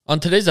On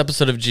today's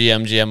episode of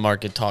GM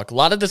Market Talk, a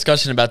lot of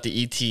discussion about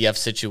the ETF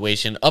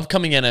situation,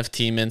 upcoming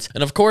NFT mints,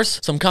 and of course,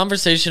 some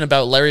conversation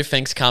about Larry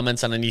Fink's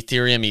comments on an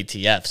Ethereum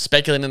ETF,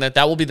 speculating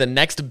that will be the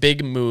next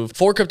big move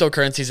for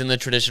cryptocurrencies in the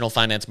traditional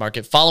finance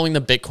market following the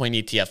Bitcoin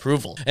ETF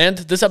approval. And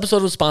this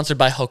episode was sponsored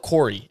by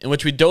Hokori, in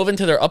which we dove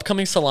into their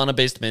upcoming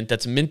Solana-based mint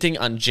that's minting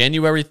on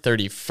January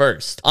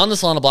 31st on the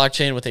Solana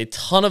blockchain with a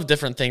ton of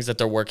different things that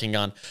they're working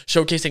on,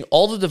 showcasing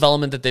all the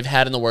development that they've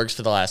had in the works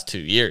for the last 2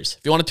 years.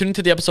 If you want to tune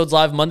into the episodes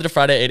live Monday to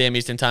Friday, 8 a.m.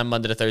 Eastern Time,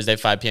 Monday to Thursday,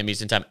 5 p.m.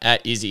 Eastern Time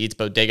at Easy Eats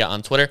Bodega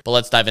on Twitter. But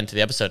let's dive into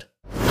the episode.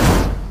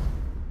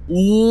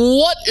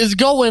 What is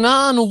going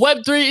on,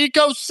 Web3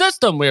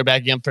 ecosystem? We're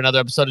back again for another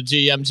episode of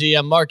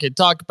GM Market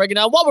Talk, breaking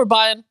down what we're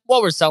buying,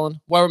 what we're selling,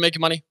 where we're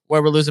making money,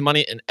 where we're losing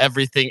money, and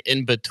everything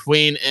in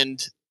between.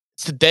 And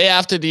it's the day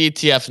after the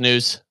ETF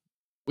news.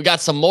 We got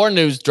some more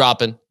news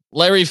dropping.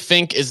 Larry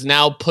Fink is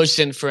now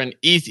pushing for an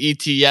ETH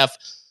ETF.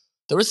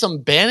 There were some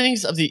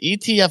bannings of the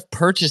ETF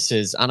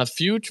purchases on a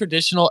few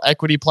traditional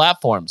equity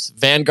platforms.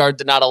 Vanguard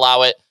did not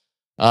allow it.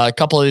 A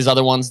couple of these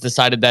other ones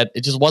decided that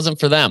it just wasn't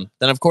for them.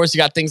 Then, of course, you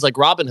got things like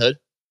Robinhood,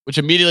 which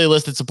immediately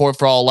listed support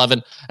for all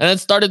 11, and then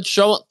started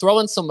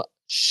throwing some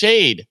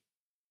shade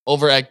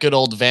over at good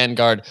old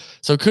Vanguard.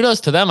 So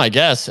kudos to them, I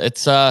guess.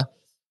 It's a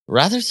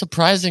rather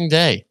surprising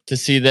day to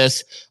see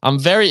this. I'm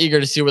very eager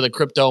to see where the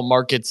crypto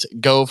markets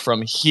go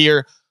from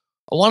here.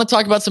 I want to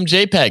talk about some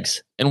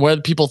JPEGs and where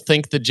people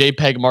think the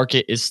JPEG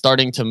market is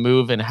starting to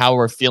move and how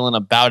we're feeling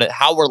about it,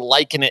 how we're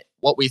liking it,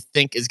 what we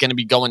think is going to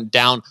be going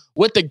down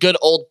with the good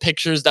old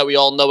pictures that we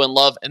all know and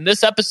love. And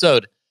this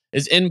episode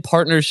is in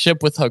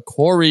partnership with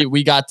Hokori.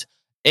 We got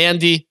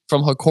Andy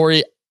from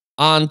Hokori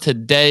on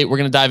today. We're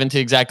going to dive into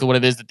exactly what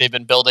it is that they've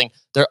been building,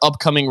 their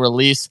upcoming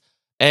release,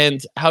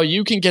 and how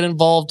you can get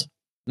involved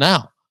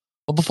now.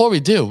 But before we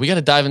do, we got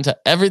to dive into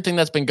everything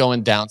that's been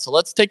going down. So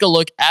let's take a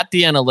look at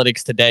the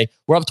analytics today.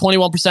 We're up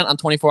 21% on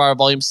 24-hour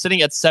volume,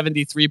 sitting at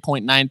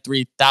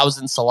 73.93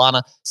 thousand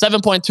Solana,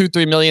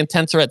 7.23 million.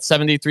 Tensor at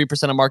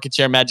 73% of market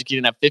share. Magic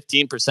Eden at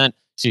 15%.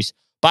 Sheesh.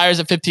 Buyers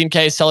at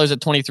 15K, sellers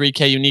at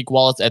 23K, unique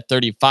wallets at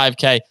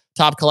 35K.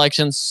 Top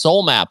collections,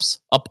 Soul Maps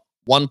up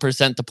 1%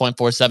 to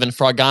 0.47.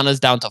 Frogana's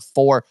down to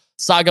 4.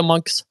 Saga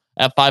Monks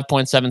at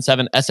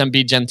 5.77.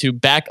 SMB Gen 2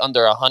 back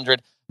under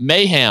 100.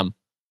 Mayhem,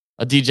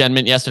 a DGen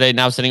mint yesterday,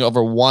 now sitting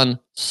over 1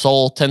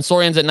 Soul.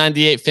 Tensorians at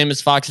 98,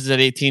 Famous Foxes at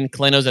 18,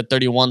 Kalenos at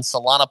 31,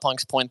 Solana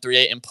Punks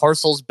 0.38, and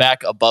Parcels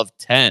back above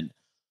 10.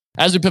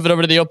 As we pivot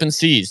over to the open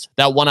seas,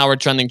 that 1 hour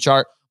trending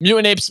chart,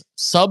 Mutant Apes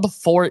sub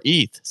 4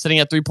 ETH, sitting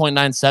at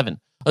 3.97.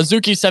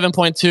 Azuki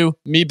 7.2,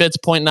 Meebits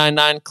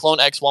 0.99, Clone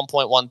X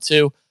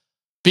 1.12,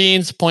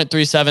 Beans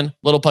 0.37,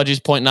 Little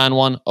Pudgies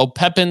 0.91,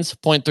 Opepins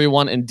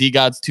 0.31, and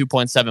DGods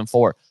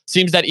 2.74.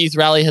 Seems that ETH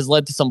rally has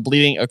led to some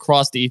bleeding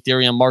across the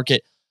Ethereum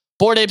market.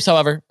 Bored Apes,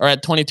 however, are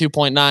at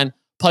 22.9.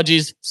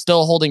 Pudgies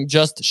still holding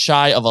just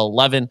shy of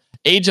 11.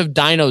 Age of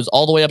Dinos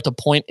all the way up to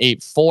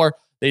 0.84.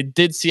 They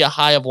did see a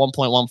high of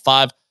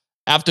 1.15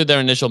 after their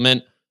initial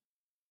mint.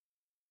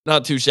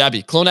 Not too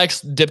shabby.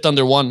 CloneX dipped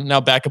under 1, now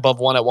back above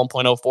 1 at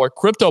 1.04.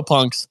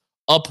 CryptoPunks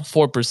up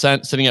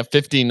 4%, sitting at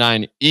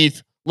 59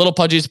 ETH. Little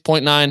Pudgies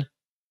 0.9.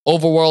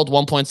 Overworld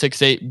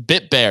 1.68.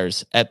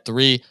 BitBears at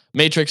 3.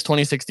 Matrix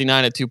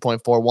 2069 at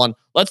 2.41.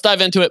 Let's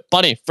dive into it.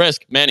 Bunny,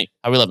 Frisk, Manny,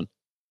 how we living?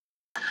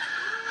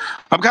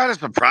 I'm kind of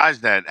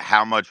surprised at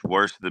how much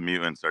worse the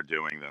mutants are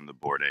doing than the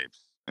Bored Apes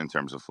in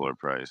terms of floor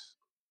price.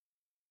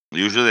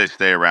 Usually they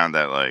stay around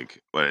that,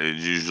 like, what it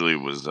usually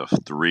was a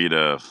 3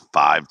 to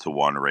 5 to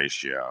 1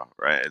 ratio,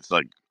 right? It's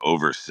like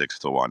over 6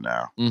 to 1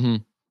 now.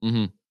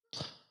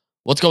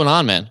 What's going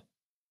on, man?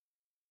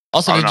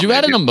 Also, did you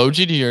add an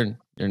emoji to your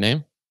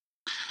name?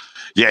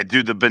 Yeah,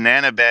 dude, the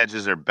banana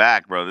badges are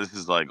back, bro. This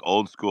is like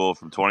old school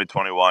from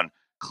 2021.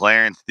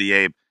 Clarence the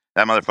Ape.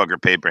 That motherfucker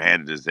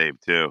paper-handed his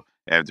ape, too,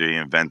 after he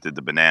invented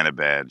the banana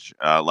badge.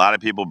 A lot of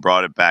people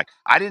brought it back.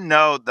 I didn't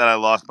know that I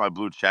lost my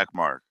blue check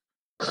mark.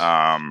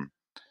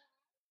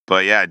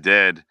 But yeah, I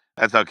did.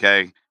 That's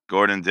okay.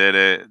 Gordon did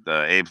it.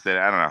 The apes did it.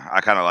 I don't know. I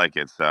kind of like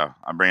it, so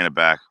I'm bringing it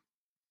back.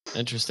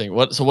 Interesting.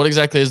 So what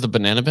exactly is the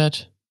banana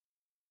badge?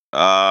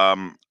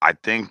 I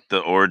think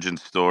the origin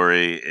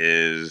story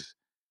is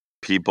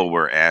people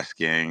were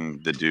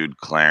asking the dude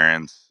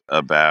Clarence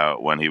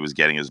about when he was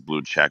getting his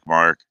blue check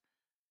mark.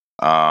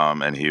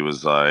 And he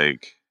was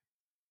like,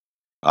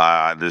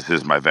 this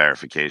is my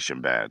verification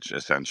badge,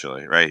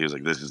 essentially, right? He was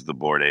like, this is the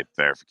Bored Ape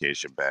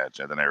verification badge.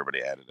 And then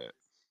everybody added it.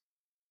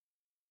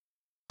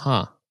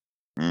 Huh.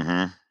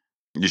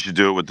 You should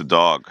do it with the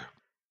dog.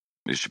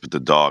 You should put the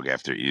dog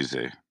after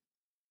Easy.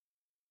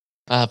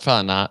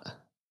 Probably not.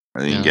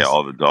 And you can get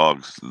all the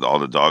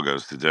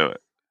doggos to do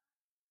it.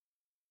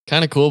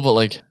 Kind of cool, but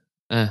like,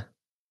 I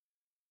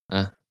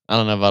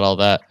don't know about all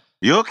that.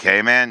 You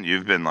okay, man?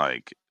 You've been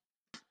like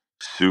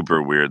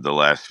super weird the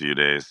last few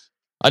days.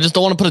 I just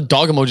don't want to put a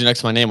dog emoji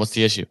next to my name. What's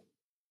the issue?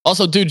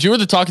 Also, dude, you were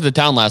the talk of the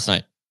town last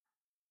night.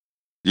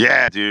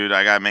 Yeah, dude,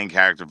 I got main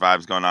character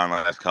vibes going on the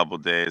last couple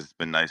of days. It's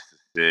been nice to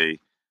see.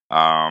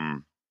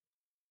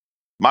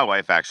 My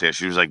wife actually,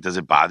 she was like, "Does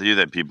it bother you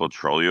that people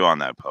troll you on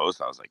that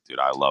post?" I was like, "Dude,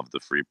 I love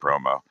the free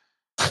promo."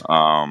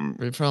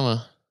 Free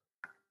promo.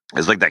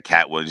 It's like that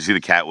Cat Williams. You see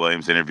the Cat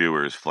Williams interview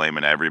where he's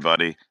flaming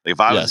everybody. Like, if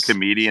I was a Yes.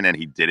 comedian and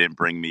he didn't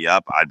bring me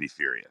up, I'd be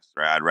furious.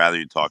 Right? I'd rather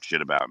you talk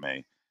shit about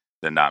me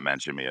than not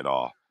mention me at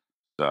all.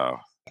 So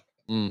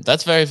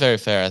That's very, very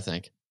fair, I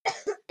think.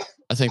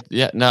 I think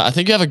you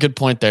have a good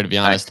point there, to be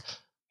honest.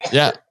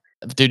 Yeah.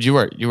 Dude, you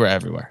were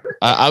everywhere.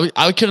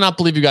 I could not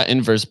believe you got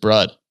inverse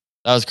blood.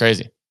 That was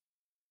crazy.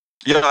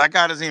 You know, that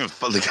guy doesn't even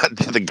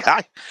the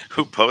guy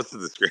who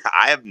posted the screen.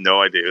 I have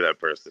no idea who that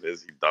person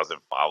is. He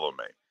doesn't follow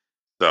me,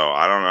 so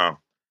I don't know.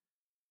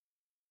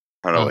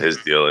 I don't know what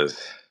his deal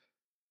is.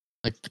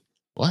 Like,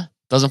 what?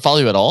 Doesn't follow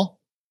you at all?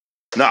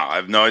 No, I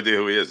have no idea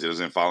who he is. He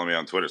doesn't follow me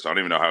on Twitter, so I don't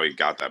even know how he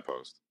got that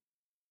post.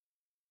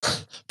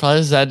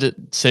 Probably just had it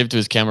saved to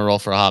his camera roll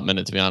for a hot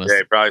minute, to be honest. Yeah,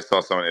 he probably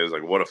saw someone. It was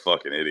like, "What a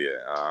fucking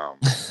idiot."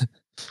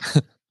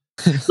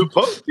 The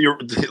post,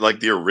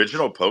 the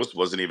original post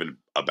wasn't even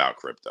about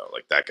crypto.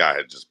 Like, that guy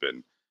had just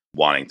been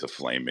wanting to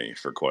flame me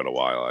for quite a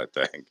while, I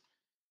think.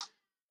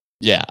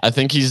 Yeah, I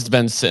think he's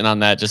been sitting on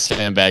that, just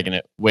sandbagging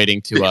it,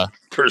 waiting to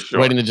for sure,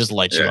 waiting to just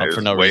light you up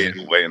for no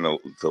reason. Waiting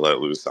to let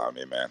loose on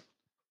me, man.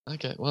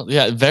 Okay, well,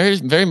 yeah, very,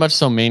 very much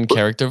so main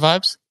character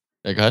vibes.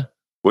 Yeah, go ahead.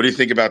 What do you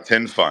think about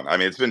Tin Fun? I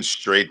mean, it's been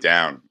straight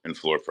down in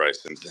floor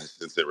price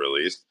since it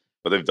released,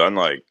 but they've done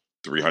like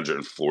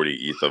 340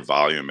 ETH of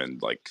volume in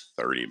like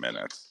 30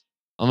 minutes.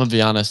 I'm gonna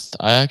be honest.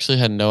 I actually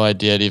had no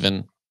idea it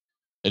even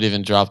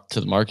dropped to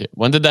the market.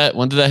 When did that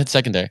hit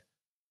secondary?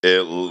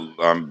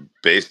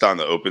 Based on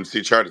the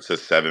OpenSea chart, it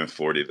says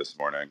 740 this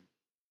morning.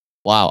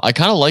 Wow, I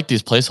kind of like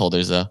these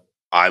placeholders though.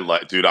 I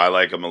like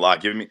them a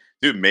lot.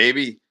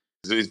 Maybe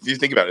if you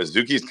think about it,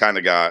 Azuki's kind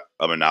of got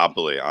a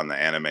monopoly on the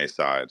anime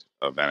side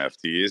of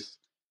NFTs.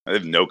 They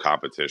have no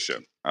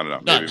competition. I don't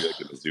know. Maybe like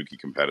an Azuki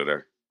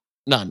competitor.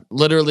 None.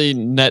 Literally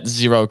net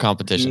zero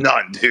competition.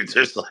 None, dude.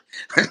 There's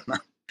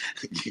like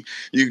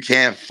you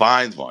can't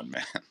find one,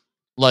 man.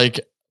 Like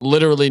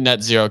literally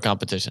net zero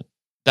competition.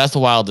 That's the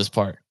wildest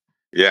part.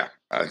 Yeah,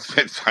 it's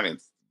a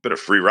bit of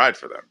free ride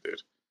for them,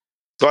 dude.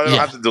 So I don't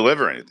have to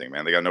deliver anything,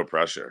 man. They got no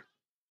pressure.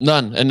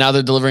 None. And now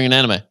they're delivering an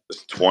anime.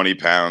 Just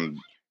 20-pound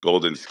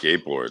golden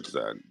skateboards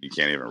that you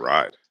can't even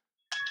ride.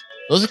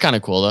 Those are kind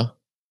of cool, though.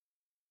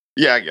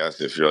 Yeah, I guess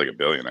if you're like a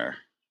billionaire.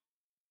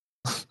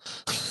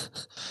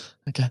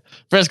 Okay,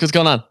 Frisk, what's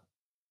going on?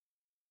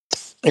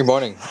 Good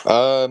morning.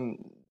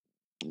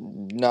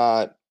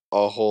 Not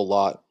a whole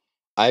lot.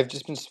 I've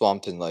just been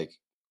swamped in like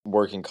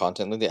working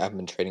content lately. I haven't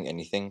been trading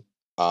anything.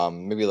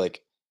 Maybe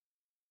like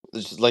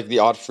just like the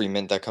odd free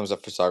mint that comes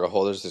up for Saga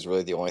holders is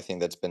really the only thing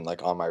that's been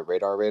like on my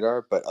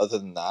radar. But other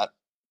than that,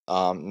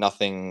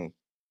 nothing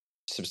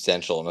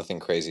substantial, nothing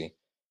crazy.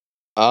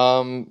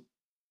 Is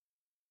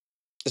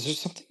there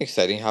something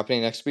exciting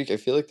happening next week? I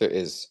feel like there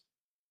is.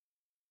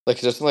 Like,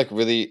 there's something like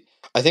really.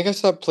 I think I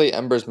saw Play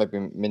Embers might be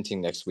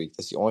minting next week.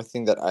 That's the only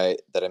thing that I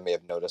may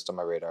have noticed on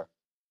my radar.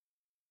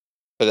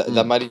 But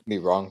that might even be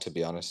wrong, to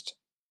be honest.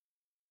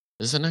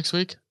 Is it next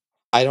week?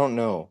 I don't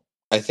know.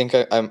 I think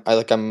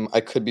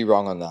I could be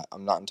wrong on that.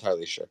 I'm not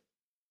entirely sure.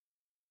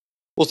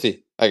 We'll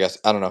see. I guess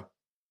I don't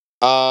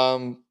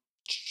know.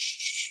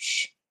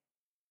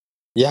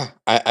 Yeah.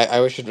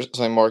 I wish there was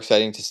something more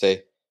exciting to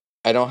say.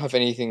 I don't have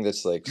anything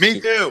that's like. Me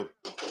too.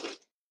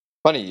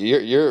 Funny,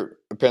 you're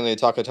apparently a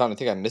talk of town. I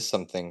think I missed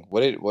something.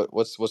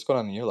 What's going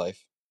on in your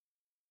life?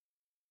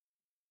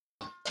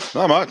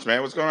 Not much,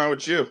 man. What's going on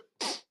with you?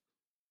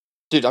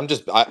 Dude, I've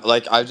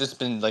just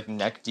been like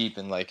neck deep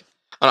in like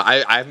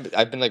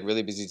I've been like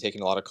really busy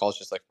taking a lot of calls,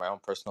 just like my own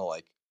personal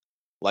like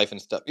life and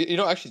stuff. You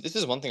know, actually, this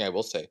is one thing I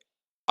will say.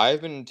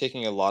 I've been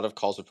taking a lot of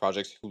calls with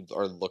projects who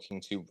are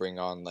looking to bring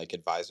on like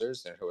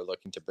advisors and who are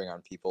looking to bring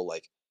on people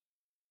like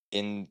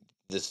in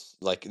this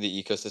like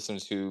the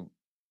ecosystem to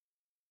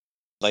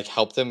like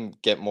help them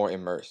get more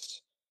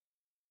immersed.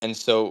 And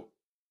so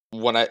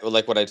when I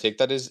like what I take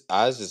that is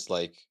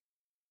like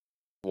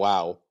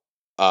wow.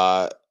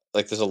 Uh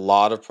like there's a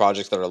lot of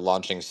projects that are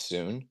launching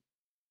soon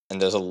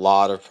and there's a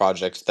lot of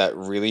projects that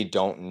really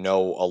don't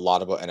know a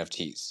lot about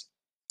NFTs.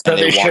 So And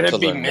they want to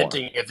shouldn't be learn more.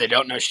 minting if they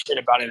don't know shit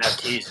about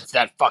NFTs. It's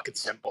that fucking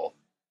simple.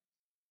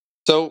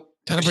 So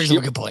Kind of brings up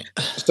a good point.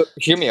 So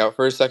hear me out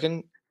for a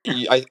second.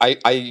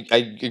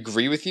 I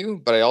agree with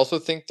you, but I also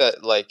think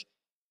that like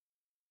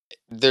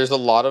there's a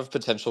lot of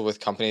potential with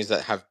companies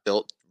that have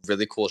built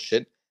really cool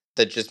shit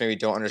that just maybe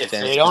don't If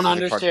understand. they don't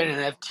specific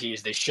understand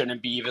NFTs, they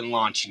shouldn't be even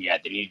launching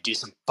yet. They need to do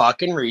some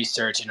fucking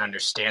research and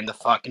understand the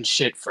fucking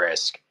shit,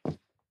 Frisk.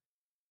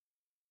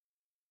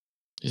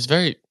 He's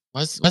very.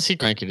 Why's he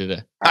cranky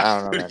today? I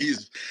don't know, man. He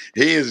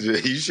is.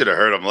 You should have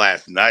heard him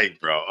last night,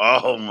 bro.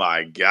 Oh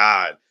my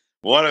god,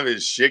 one of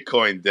his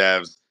shitcoin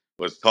devs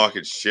was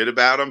talking shit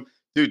about him,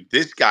 dude.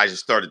 This guy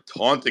just started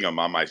taunting him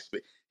on my.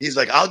 He's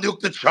like, "I'll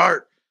nuke the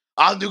chart.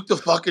 I'll nuke the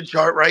fucking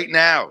chart right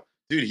now,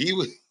 dude." He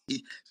was.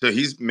 So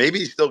he's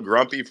still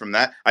grumpy from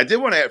that. I did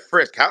want to add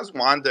Frisk. How's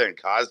Wanda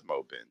and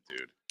Cosmo been,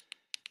 dude?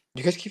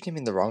 You guys keep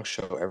naming the wrong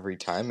show every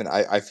time, and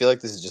I feel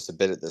like this is just a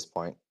bit at this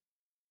point.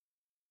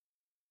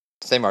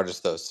 Same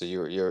artist though, so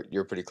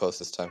you're pretty close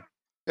this time.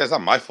 Yeah, it's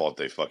not my fault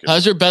they fucking.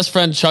 How's your best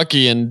friend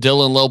Chucky and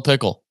Dylan Lil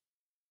Pickle?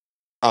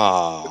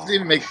 Ah, Doesn't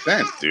even make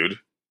sense, dude.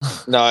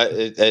 no, I got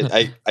It's a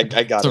it.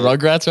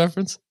 Rugrats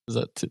reference? Is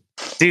that too?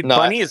 Dude, No,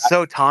 Bunny is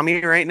so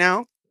Tommy right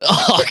now.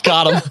 Oh,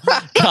 got him.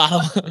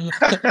 Got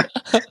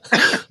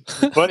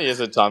him. Bunny is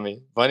a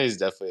Tommy. Bunny's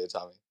definitely a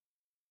Tommy.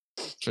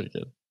 Pretty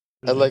good.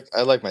 I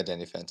like my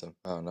Danny Phantom.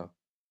 I don't know.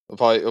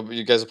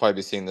 You guys will probably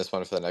be seeing this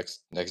one for the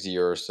next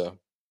year or so,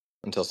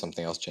 until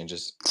something else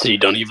changes. So you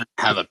don't even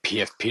have a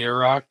PFP to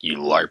rock, you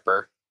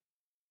LARPer.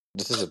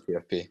 This is a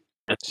PFP. It's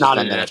It's not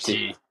just an not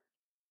NFT.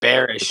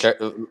 Bearish.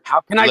 Okay,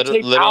 How can I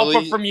take alpha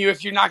literally- from you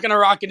if you're not gonna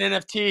rock an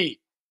NFT?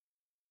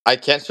 I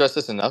can't stress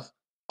this enough.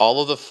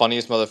 All of the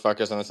funniest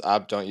motherfuckers on this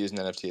app don't use an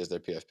NFT as their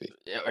PFP.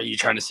 Are you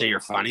trying to say you're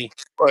funny?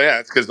 Well, yeah,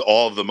 it's because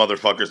all of the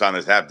motherfuckers on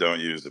this app don't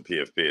use a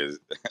PFP as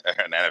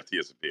an NFT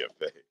as a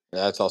PFP.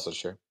 Yeah, that's also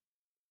true.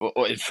 Well,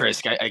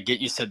 Frisk, I get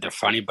you said they're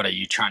funny, but are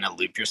you trying to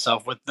loop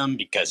yourself with them?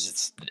 Because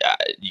it's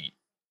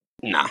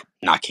nah,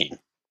 not keen.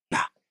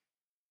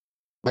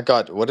 My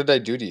God, what did I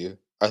do to you?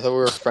 I thought we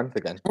were friends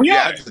again.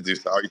 Yeah, I just do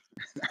sorry.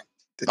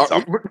 Did Oh,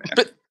 something.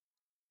 but-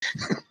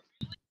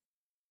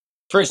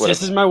 Frisk, this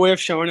Whatever. is my way of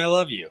showing I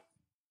love you.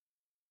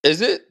 Is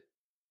it?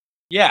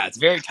 Yeah, it's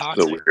very It's a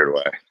toxic. weird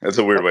way. That's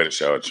a weird way to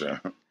show it, Joe.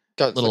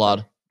 God, A it's little like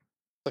odd.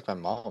 Like my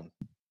mom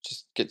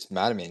just gets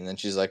mad at me, and then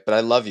she's like, "But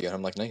I love you," and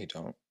I'm like, "No, you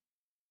don't."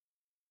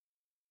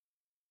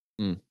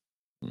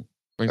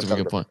 Brings up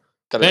a good point.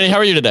 Gotta- Manny, how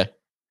are you today?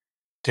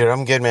 Dude,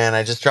 I'm good, man.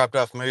 I just dropped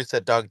off Moose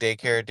at dog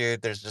daycare,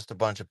 dude. There's just a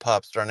bunch of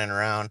pups running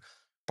around,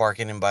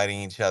 barking and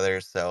biting each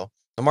other. So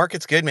the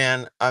market's good,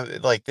 man.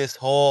 Like this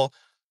whole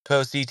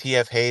post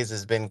ETF haze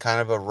has been kind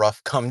of a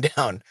rough come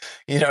down.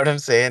 You know what I'm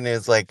saying?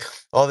 It's like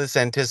all this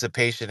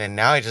anticipation, and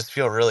now I just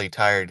feel really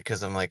tired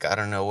because I'm like, I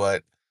don't know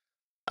what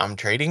I'm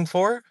trading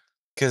for,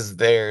 because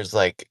there's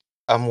like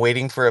I'm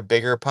waiting for a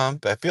bigger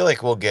pump. I feel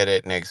like we'll get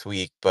it next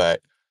week,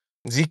 but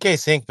ZK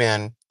Sync,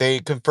 man, they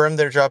confirmed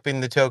they're dropping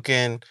the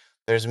token.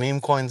 There's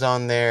meme coins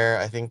on there.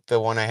 I think the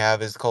one I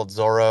have is called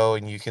Zorro,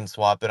 and you can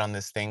swap it on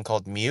this thing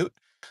called Mute.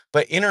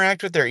 But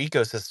interact with their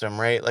ecosystem,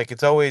 right? Like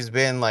it's always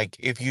been like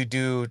if you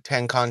do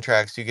 10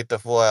 contracts, you get the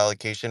full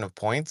allocation of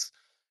points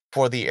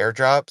for the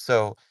airdrop.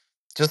 So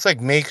just like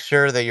make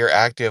sure that you're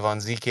active on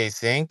ZK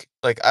Sync.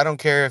 Like I don't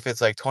care if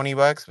it's like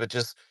 $20, but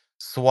just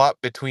swap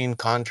between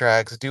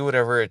contracts, do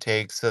whatever it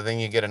takes, so then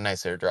you get a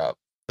nice airdrop.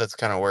 That's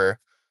kind of where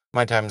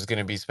my time is going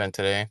to be spent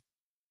today.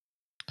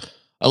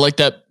 I like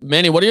that.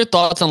 Manny, what are your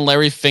thoughts on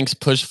Larry Fink's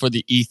push for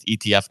the ETH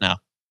ETF now?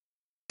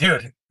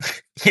 Dude,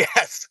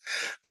 yes,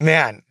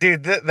 man,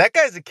 dude, that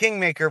guy's a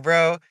kingmaker,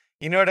 bro.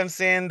 You know what I'm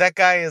saying? That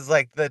guy is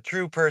like the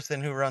true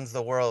person who runs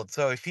the world.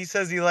 So if he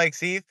says he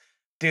likes ETH,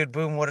 dude,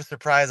 boom, what a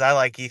surprise. I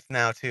like ETH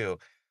now too.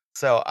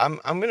 So I'm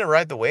gonna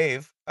ride the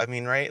wave. I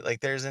mean, right?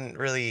 Like there isn't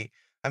really,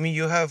 I mean,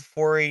 you have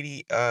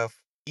 480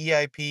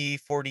 EIP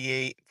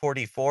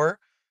 4844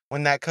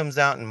 when that comes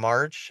out in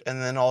March,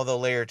 and then all the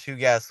layer 2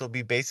 gas will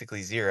be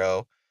basically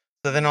zero.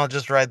 So then I'll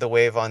just ride the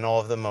wave on all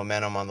of the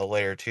momentum on the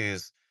layer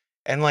 2s.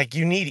 And like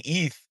you need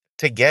ETH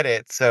to get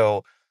it.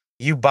 So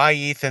you buy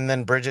ETH and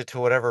then bridge it to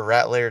whatever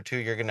rat layer 2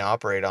 you're going to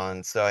operate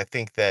on. So I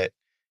think that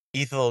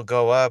ETH will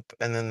go up,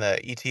 and then the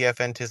ETF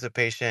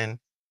anticipation,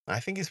 I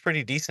think is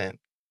pretty decent.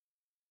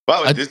 By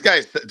the way, this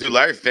guy, dude,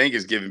 Larry Fink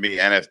is giving me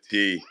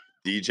NFT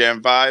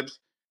DGEM vibes,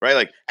 right?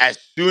 Like as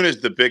soon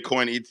as the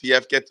Bitcoin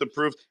ETF gets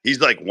approved,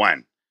 he's like,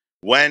 when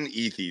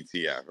ETH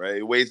ETF, right?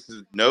 He wastes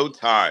no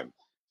time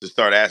to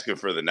start asking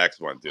for the next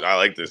one, dude. I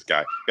like this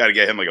guy. Got to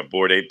get him like a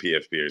Bored Ape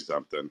PFP or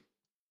something.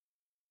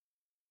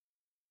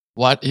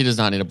 What? He does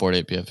not need a Bored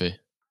Ape PFP.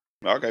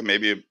 Okay,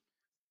 maybe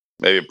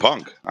a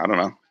punk. I don't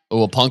know.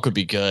 Oh, a punk would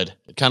be good.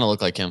 It kind of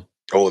looked like him.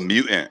 Oh, a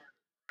mutant.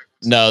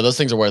 No, those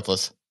things are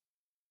worthless.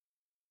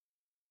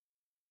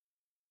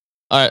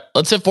 All right,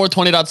 let's hit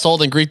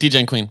 420.sold and Greek DJ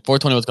and Queen.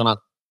 420, what's going on?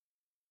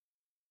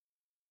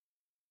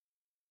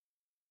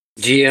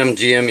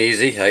 GM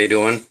Easy, how you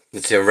doing?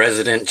 It's your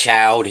resident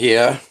child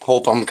here.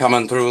 Hope I'm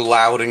coming through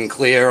loud and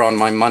clear on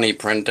my money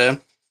printer.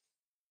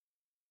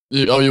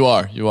 Oh, you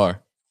are. You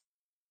are.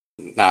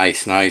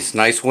 Nice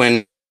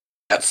win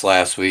that's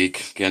last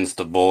week against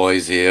the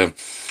boys here.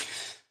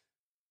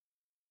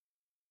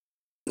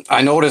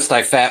 I noticed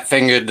I fat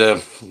fingered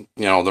the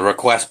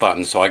request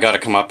button, so I got to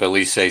come up at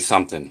least say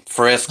something.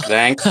 Frisk,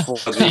 thanks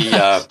for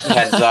the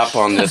heads up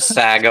on this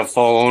Saga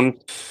phone.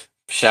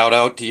 Shout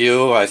out to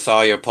you. I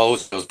saw your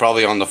post. It was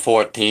probably on the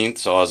 14th,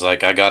 so I was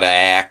like, I gotta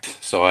act.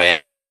 So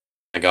I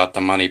got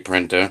the money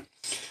printer.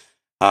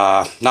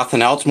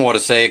 Nothing else more to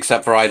say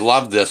except for I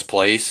love this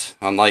place.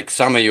 Unlike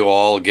some of you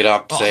all get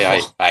up and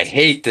say I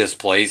hate this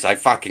place. I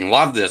fucking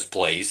love this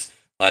place.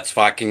 Let's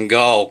fucking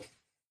go.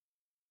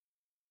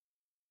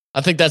 I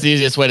think that's the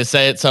easiest way to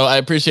say it. So I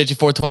appreciate you,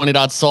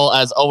 420.soul.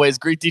 As always,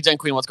 Greek DJ and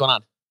Queen, what's going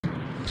on?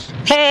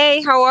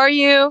 Hey, how are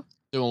you?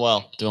 Doing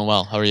well. Doing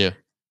well. How are you?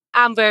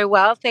 I'm very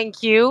well,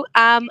 thank you.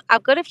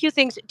 I've got a few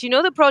things. Do you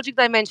know the project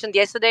I mentioned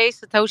yesterday,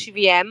 Satoshi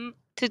VM?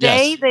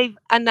 Today Yes. they've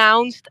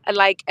announced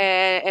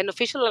an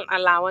official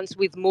allowance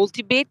with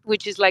Multibit,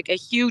 which is like a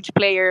huge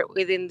player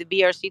within the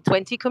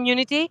BRC20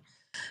 community.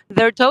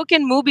 Their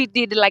token Mubi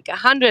did like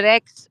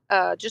 100x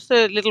just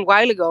a little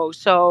while ago.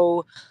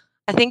 So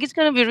I think it's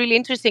going to be really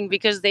interesting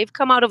because they've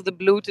come out of the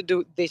blue to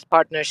do this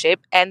partnership,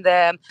 and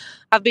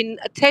I've been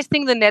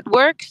testing the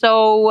network.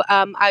 So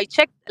I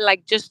checked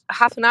like just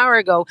half an hour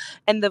ago,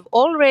 and they've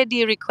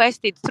already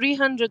requested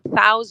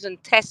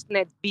 300,000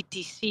 testnet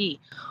BTC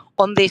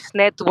on this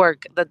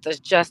network that has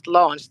just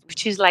launched,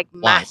 which is like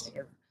Wow.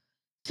 massive.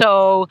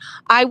 So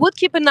I would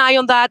keep an eye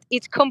on that.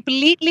 It's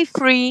completely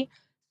free.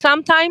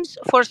 Sometimes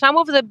for some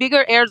of the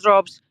bigger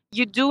airdrops,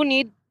 you do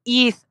need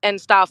ETH and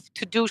stuff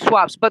to do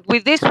swaps. But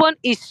with this one,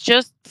 it's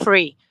just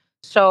free.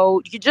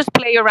 So you just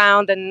play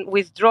around and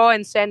withdraw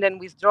and send and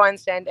withdraw and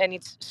send. And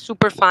it's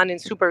super fun and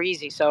super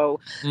easy. So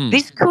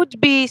this could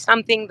be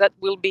something that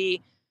will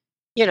be,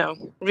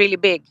 really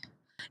big.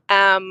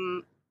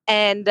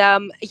 And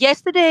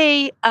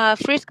yesterday,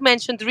 Frisk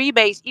mentioned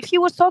Rebase. If he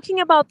was talking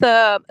about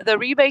the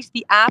Rebase,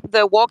 the app,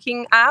 the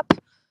walking app,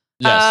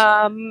 Yes.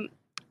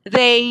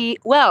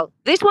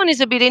 this one is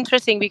a bit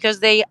interesting because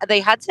they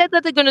had said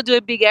that they're going to do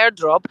a big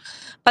airdrop,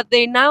 but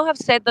they now have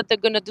said that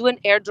they're going to do an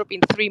airdrop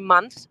in 3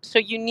 months. So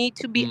you need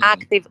to be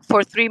active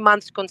for 3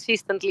 months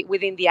consistently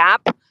within the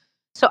app.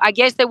 So I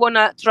guess they want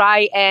to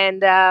try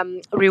and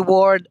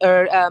reward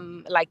or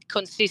like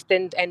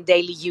consistent and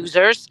daily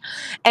users.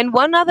 And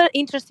one other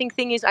interesting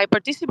thing is I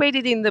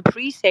participated in the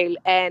pre-sale,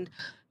 and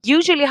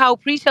usually how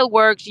pre-sale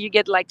works, you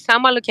get like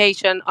some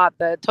allocation at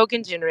the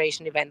token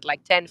generation event,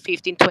 like 10,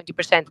 15,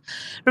 20%.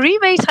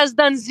 Rebase has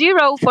done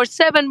 0 for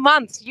 7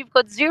 months. You've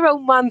got 0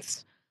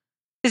 months,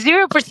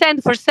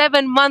 0% for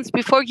 7 months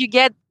before you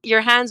get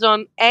your hands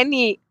on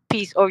any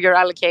piece of your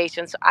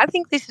allocation. So I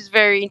think this is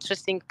very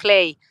interesting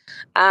play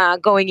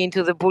going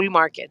into the bull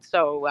market.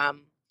 So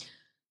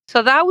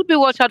so that would be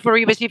watch out for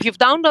Rebase. If you've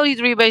downloaded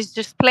Rebase,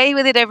 just play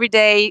with it every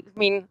day. I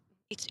mean,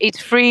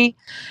 it's free.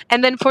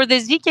 And then for the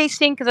ZK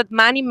Sync that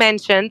Manny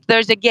mentioned,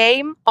 there's a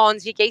game on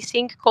ZK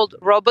Sync called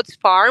Robots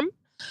Farm.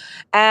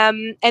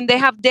 And they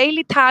have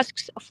daily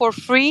tasks for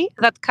free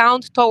that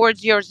count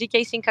towards your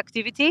ZK Sync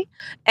activity.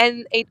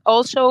 And it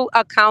also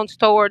counts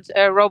towards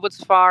a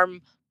Robots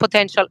Farm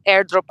potential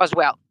airdrop as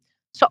well.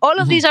 So all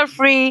of these are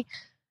free.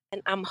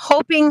 And I'm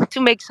hoping to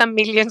make some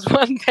millions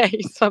one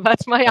day. So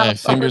that's my Hey, alpha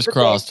for fingers the day.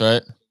 crossed,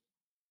 right?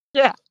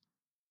 Yeah.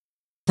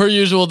 Per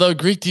usual, though,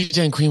 Greek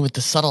DJ and Queen with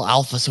the subtle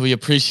alpha, so we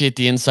appreciate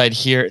the insight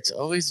here. It's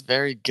always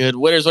very good.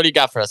 Winners, what do you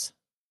got for us?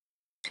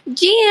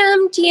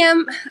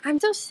 GM, I'm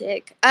so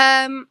sick.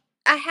 I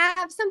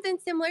have something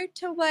similar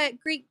to what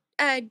Greek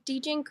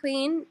DJ and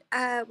Queen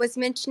was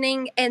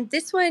mentioning, and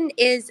this one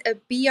is a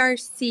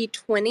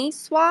BRC20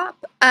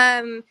 swap.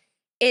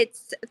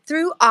 It's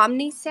through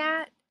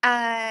Omnisat.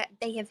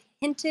 They have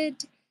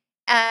hinted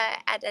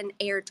at an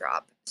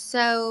airdrop,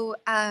 so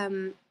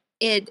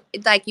it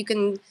like you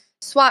can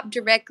swap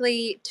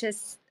directly to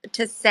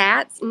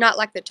Sats, not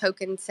like the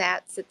token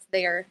Sats. It's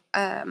there.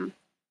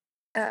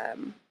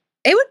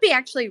 It would be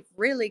actually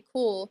really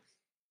cool.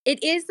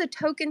 It is the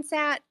token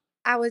Sat.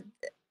 I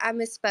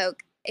misspoke.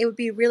 It would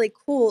be really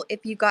cool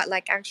if you got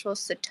like actual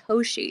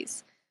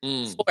Satoshis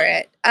for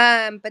it.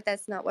 But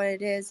that's not what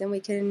it is, and we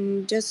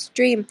can just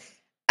stream.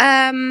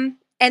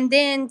 And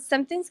then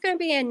something's going to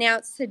be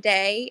announced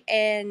today,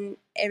 and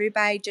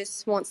everybody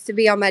just wants to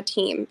be on my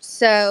team.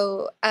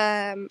 So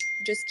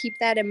just keep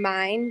that in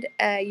mind.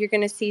 You're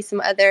going to see some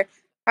other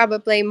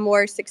probably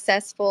more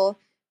successful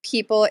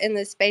people in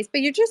this space,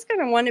 but you're just going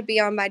to want to be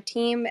on my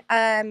team.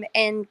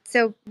 And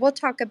so we'll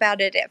talk about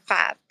it at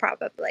 5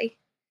 probably.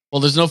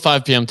 Well, there's no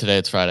 5 p.m. today.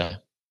 It's Friday.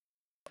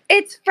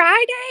 It's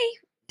Friday?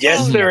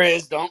 Yes, there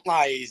is. Don't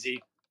lie,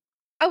 Easy.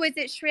 Oh, is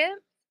it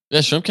Shrimp?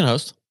 Yeah, Shrimp can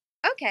host.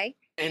 Okay.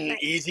 And Nice.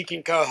 Easy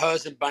can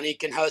co-host and Bunny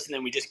can host, and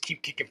then we just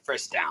keep kicking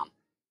Frisk down.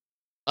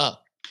 Oh.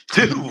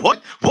 Dude,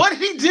 what did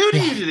he do to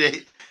you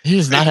today? He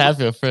is not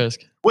happy with Frisk.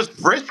 Was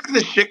Frisk the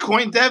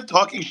shitcoin dev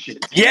talking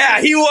shit?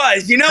 Yeah, he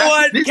was. You know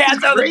what? This Cat's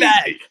is out of the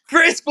bag. crazy.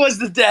 Frisk was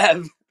the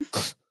dev.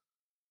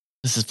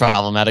 This is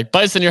problematic.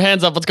 Bison, your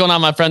hands up. What's going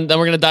on, my friend? Then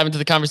we're going to dive into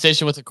the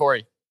conversation with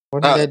Corey.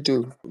 What did I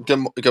do?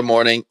 Good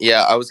morning.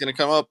 Yeah, I was gonna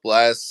come up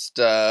last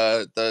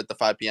the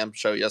 5 p.m.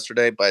 show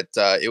yesterday, but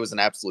it was an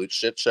absolute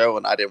shit show,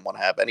 and I didn't want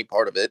to have any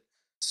part of it.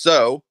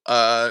 So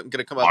I'm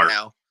gonna come up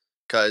now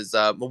because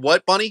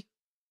what, Bunny?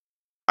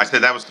 I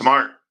said that was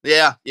smart.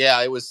 Yeah,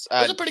 it was.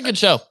 It was a pretty good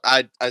show.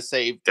 I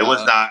saved. It was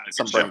not a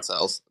some good brain show.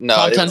 cells. No,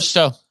 Top it 10 was,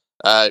 show.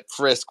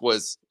 Frisk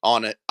was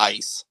on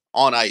ice.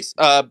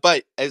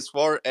 But as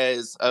far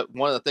as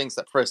one of the things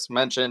that Frisk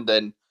mentioned,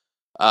 and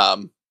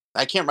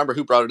I can't remember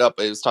who brought it up,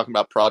 but it was talking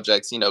about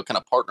projects, kind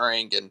of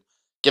partnering and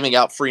giving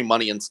out free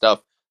money and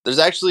stuff. There's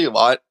actually a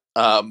lot.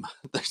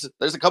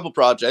 There's a couple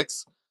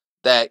projects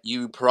that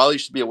you probably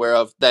should be aware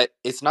of that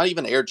it's not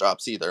even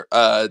airdrops either.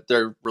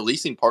 They're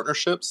releasing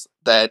partnerships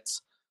that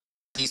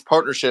these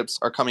partnerships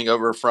are coming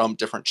over from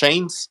different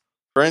chains,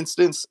 for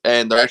instance,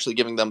 and they're actually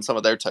giving them some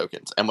of their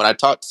tokens. And when I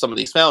talked to some of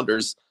these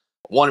founders,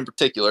 one in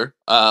particular,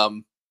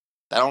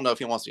 I don't know if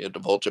he wants me to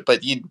divulge it,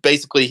 but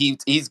basically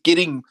he's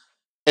getting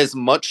as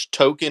much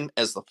token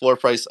as the floor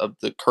price of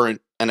the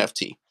current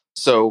NFT.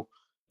 So,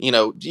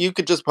 you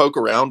could just poke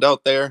around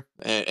out there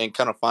and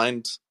kind of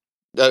find,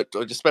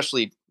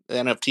 especially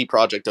NFT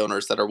project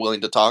owners that are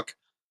willing to talk,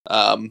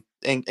 and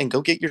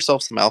go get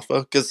yourself some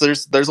alpha, because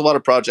there's a lot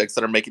of projects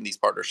that are making these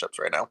partnerships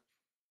right now.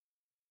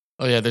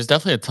 Oh yeah, there's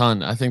definitely a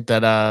ton. I think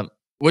that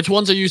which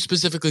ones are you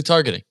specifically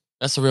targeting?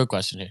 That's the real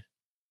question here.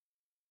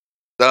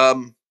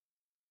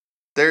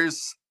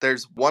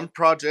 There's one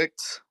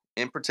project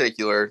in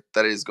particular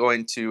that is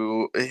going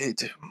to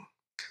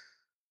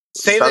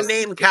Say the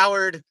name,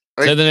 coward.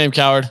 Say the name,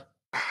 coward.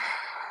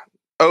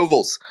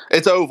 Ovals.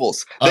 It's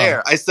Ovals. Oh.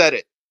 There, I said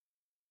it.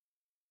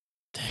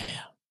 Damn.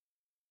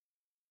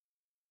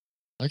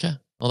 Okay.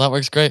 Well, that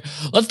works great.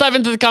 Let's dive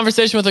into the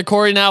conversation with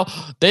Corey now.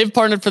 They've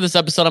partnered for this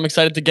episode. I'm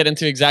excited to get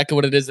into exactly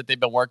what it is that they've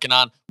been working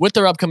on with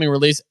their upcoming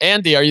release.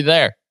 Andy, are you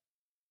there?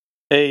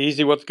 Hey,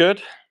 Easy, what's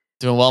good?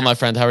 Doing well, my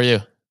friend. How are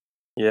you?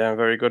 Yeah, I'm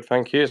very good,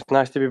 thank you. It's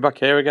nice to be back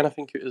here again. I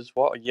think it was,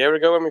 a year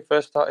ago when we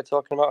first started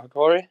talking about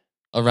Hikori?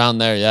 Around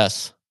there,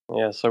 yes.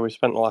 Yeah, so we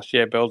spent the last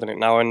year building it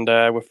now, and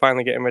we're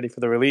finally getting ready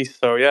for the release.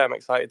 So yeah, I'm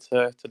excited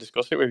to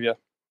discuss it with you.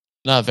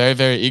 No, very,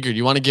 very eager. Do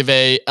you want to give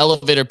a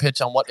elevator pitch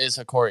on what is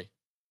Hikori?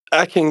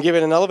 I can give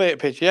it an elevator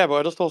pitch, yeah, but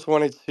I just also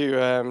wanted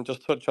to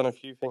just touch on a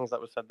few things that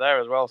were said there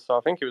as well. So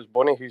I think it was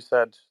Bunny who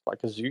said,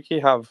 like,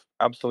 Azuki have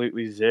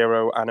absolutely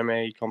zero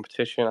anime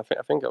competition. I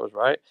think that was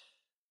right.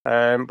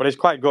 But it's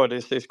quite good.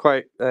 It's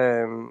quite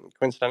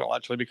coincidental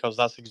actually, because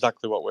that's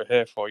exactly what we're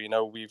here for.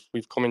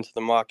 We've come into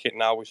the market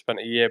now. We've spent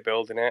a year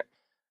building it.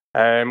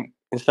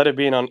 Instead of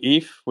being on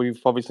ETH, we've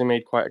obviously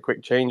made quite a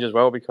quick change as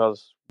well,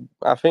 because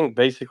I think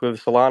basically the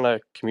Solana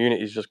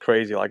community is just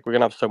crazy. Like, we're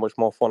gonna have so much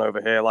more fun over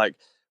here. Like,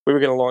 we were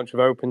gonna launch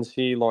with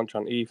OpenSea, launch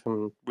on ETH,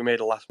 and we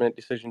made a last minute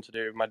decision to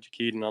do Magic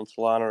Eden on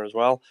Solana as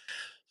well.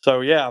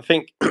 So yeah, I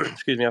think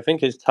excuse me, I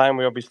think it's time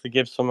we obviously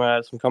give some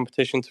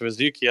competition to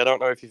Azuki. I don't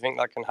know if you think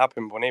that can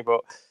happen, Bunny,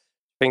 but I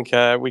think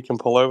we can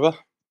pull over.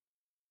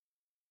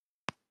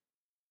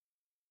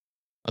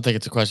 I think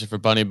it's a question for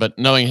Bunny, but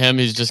knowing him,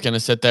 he's just going to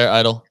sit there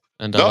idle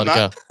and No, let I'm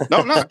it not. go. No,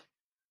 I'm not.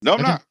 No,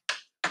 I'm not.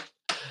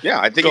 Yeah,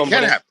 I think Go it on,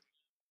 can Bunny. happen.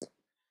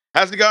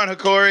 How's it going,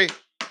 Hikori?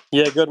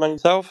 Yeah, good, man.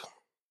 Yourself?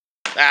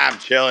 I'm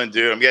chilling,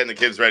 dude. I'm getting the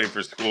kids ready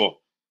for school.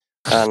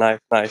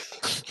 Nice.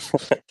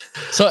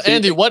 So,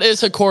 Andy, what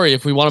is Hikori,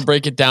 if we want to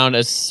break it down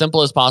as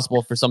simple as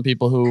possible for some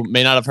people who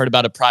may not have heard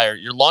about it prior?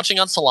 You're launching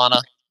on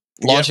Solana,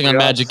 launching on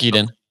Magic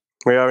Eden.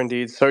 We are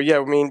indeed. So yeah,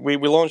 I mean, we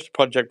launched a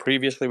project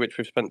previously, which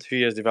we've spent 2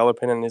 years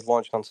developing, and is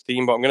launched on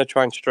Steam. But I'm going to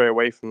try and stray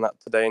away from that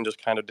today and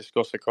just kind of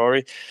discuss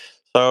Hikori.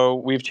 So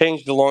we've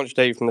changed the launch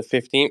date from the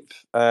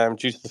 15th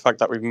due to the fact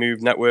that we've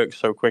moved networks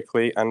so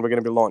quickly, and we're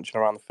going to be launching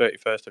around the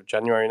 31st of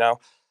January now.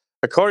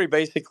 Hikori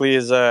basically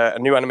is a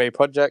new anime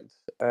project.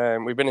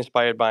 We've been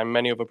inspired by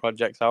many other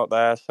projects out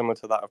there, similar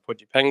to that of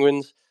Pudgy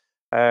Penguins.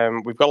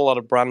 We've got a lot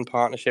of brand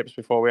partnerships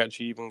before we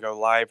actually even go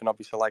live. And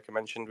obviously, like I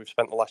mentioned, we've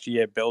spent the last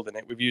year building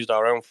it. We've used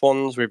our own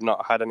funds. We've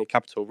not had any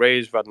capital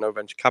raised. We've had no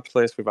venture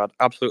capitalists. We've had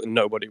absolutely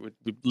nobody.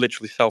 We've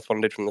literally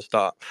self-funded from the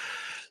start.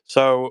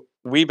 So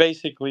we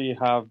basically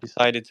have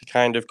decided to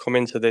kind of come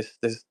into this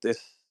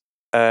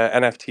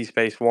NFT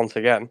space once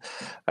again,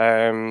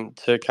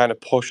 to kind of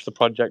push the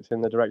project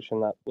in the direction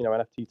that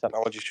NFT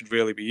technology should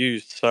really be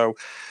used. So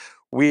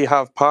we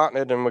have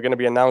partnered, and we're going to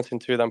be announcing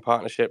 2 of them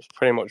partnerships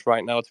pretty much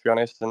right now, to be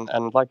honest.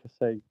 And like I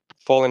say,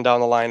 falling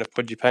down the line of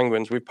Pudgy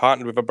Penguins, we've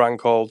partnered with a brand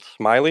called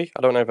Smiley.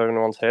 I don't know if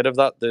anyone's heard of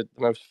that. The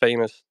most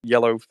famous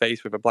yellow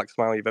face with a black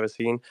smiley you've ever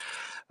seen.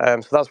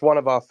 So that's one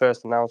of our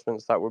first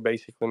announcements that were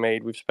basically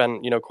made. We've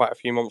spent quite a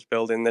few months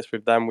building this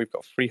with them. We've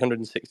got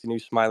 360 new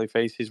smiley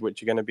faces,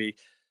 which are going to be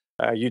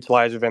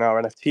utilized within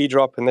our NFT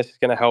drop, and this is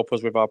going to help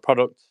us with our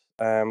product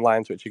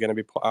lines, which are going to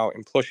be put out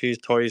in plushies,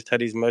 toys,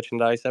 teddies,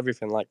 merchandise,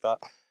 everything like that.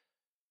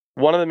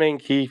 One of the main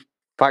key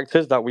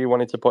factors that we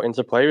wanted to put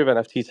into play with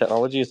NFT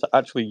technology is to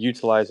actually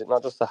utilize it,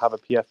 not just to have a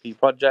PFP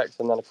project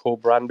and then a cool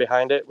brand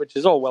behind it, which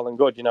is all well and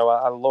good.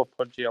 I love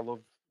Pudgy, I love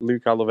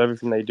Luke, I love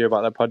everything they do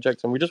about their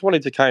projects, and we just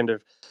wanted to kind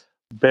of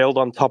build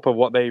on top of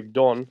what they've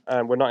done.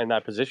 And we're not in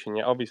that position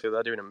yet. Obviously,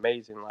 they're doing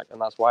amazing, and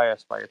that's why I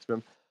aspire to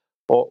them.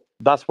 But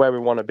that's where we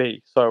want to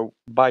be. So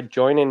by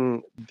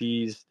joining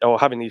these or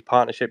having these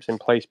partnerships in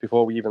place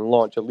before we even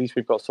launch, at least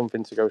we've got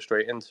something to go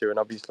straight into. And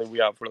obviously we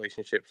have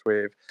relationships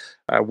with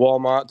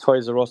Walmart,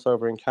 Toys R Us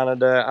over in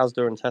Canada,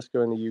 Asda and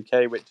Tesco in the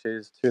UK, which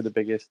is 2 of the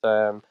biggest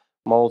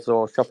malls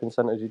or shopping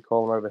centres, you'd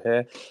call them over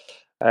here.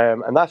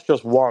 And that's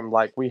just one.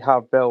 Like, we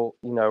have built,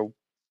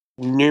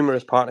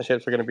 numerous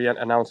partnerships we're going to be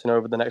announcing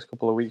over the next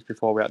couple of weeks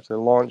before we actually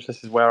launch.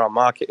 This is where our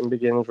marketing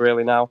begins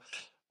really now.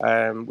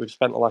 We've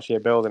spent the last year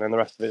building, and the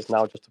rest of it's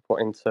now just to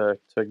put into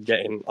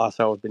getting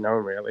ourselves be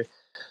known, really.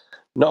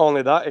 Not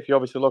only that, if you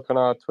obviously look on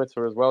our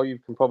Twitter as well, you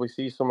can probably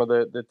see some of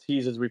the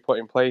teasers we put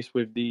in place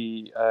with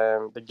the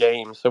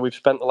game. So we've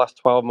spent the last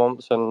 12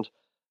 months and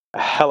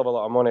a hell of a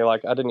lot of money.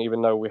 Like, I didn't even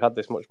know we had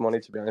this much money,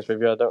 to be honest with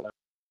you. I don't know.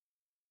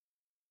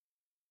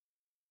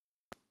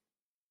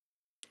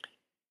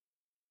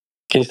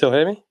 Can you still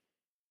hear me?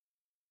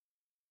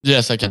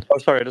 Yes, I can. Oh,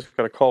 sorry, I just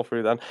got a call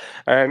through then.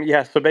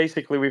 Yeah, so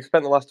basically, we've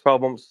spent the last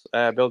 12 months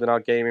building our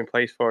game in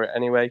place for it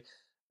anyway.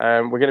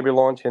 We're going to be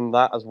launching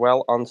that as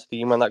well on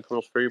Steam when that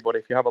comes through. But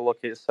if you have a look,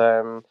 it's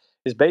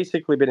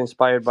basically been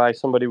inspired by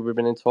somebody we've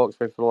been in talks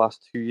with for the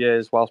last 2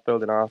 years whilst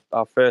building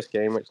our first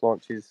game, which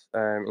launches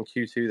in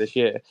Q2 this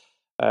year,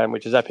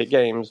 which is Epic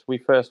Games. We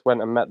first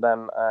went and met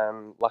them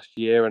last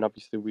year, and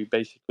obviously, we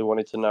basically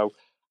wanted to know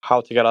how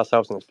to get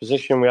ourselves in this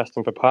position. We asked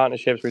them for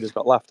partnerships. We just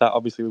got laughed at.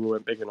 Obviously, we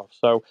weren't big enough.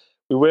 So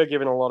we were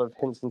given a lot of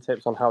hints and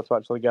tips on how to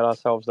actually get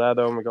ourselves there,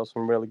 though, and we got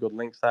some really good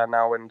links there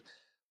now. And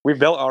we've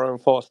built our own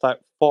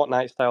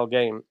Fortnite style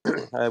game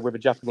with a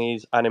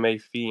Japanese anime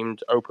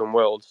themed open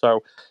world.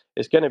 So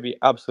it's going to be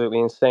absolutely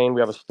insane. We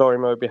have a story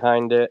mode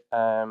behind it,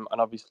 and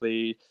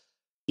obviously,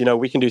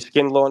 we can do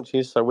skin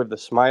launches. So with the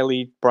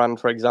Smiley brand,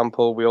 for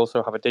example, we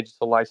also have a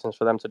digital license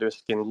for them to do a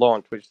skin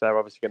launch, which they're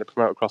obviously going to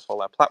promote across all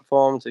their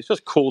platforms. It's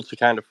just cool to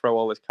kind of throw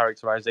all this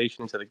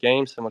characterization into the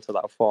game, similar to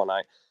that of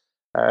Fortnite.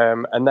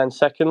 And then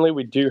secondly,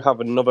 we do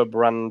have another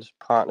brand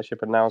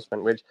partnership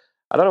announcement, which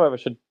I don't know if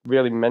I should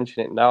really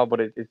mention it now,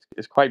 but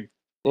it's quite.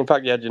 In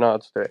fact, yeah, do you know how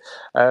to do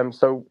it?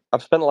 So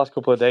I've spent the last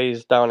couple of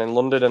days down in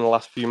London in the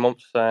last few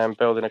months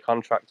building a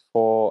contract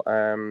for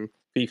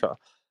FIFA.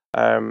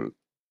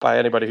 By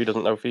anybody who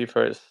doesn't know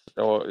FIFA,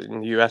 or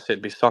in the US,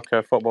 it'd be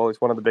soccer, football. It's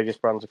one of the biggest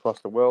brands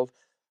across the world.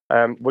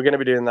 We're going to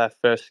be doing their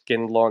first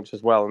skin launch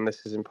as well, and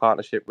this is in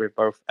partnership with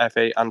both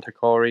FA and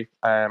Hikori,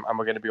 and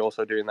we're going to be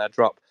also doing their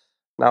drop.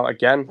 Now,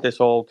 again, this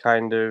all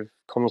kind of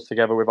comes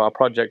together with our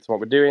project and what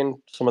we're doing.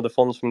 Some of the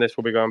funds from this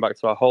will be going back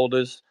to our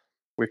holders.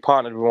 We've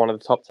partnered with one of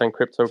the top 10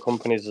 crypto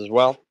companies as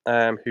well,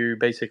 who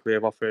basically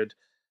have offered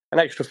an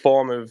extra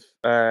form of,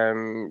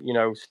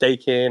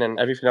 staking and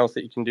everything else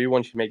that you can do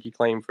once you make your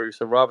claim through.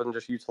 So rather than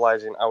just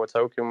utilizing our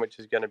token, which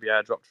is going to be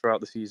airdropped throughout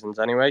the seasons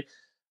anyway,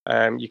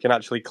 you can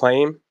actually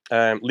claim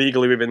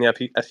legally within the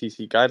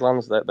SEC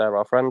guidelines. That they're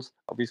our friends,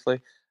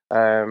 obviously.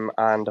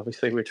 And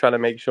obviously, we're trying to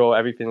make sure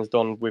everything's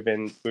done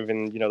within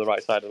the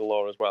right side of the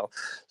law as well.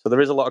 So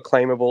there is a lot of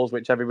claimables,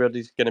 which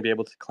everybody's going to be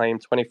able to claim.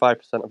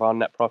 25% of our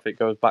net profit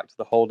goes back to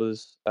the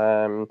holders.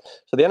 So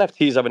the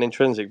NFTs have an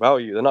intrinsic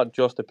value. They're not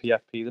just a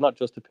PFP. They're not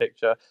just a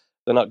picture.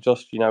 They're not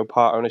just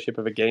part ownership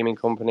of a gaming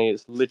company.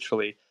 It's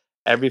literally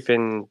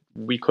everything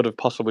we could have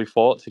possibly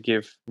thought to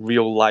give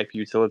real life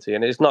utility.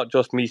 And it's not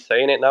just me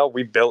saying it now.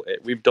 We've built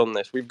it. We've done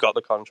this. We've got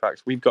the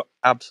contracts. We've got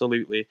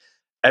absolutely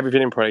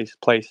everything in place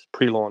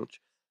pre-launch.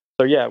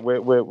 So yeah,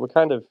 we're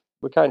kind of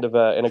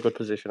in a good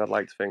position, I'd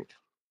like to think.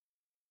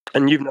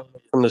 And you've known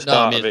from the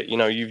start of it.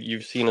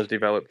 You've seen us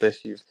develop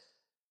this.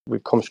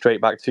 We've come straight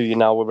back to you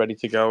now. We're ready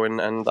to go,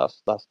 and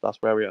that's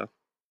where we are.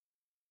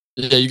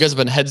 Yeah, you guys have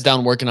been heads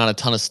down working on a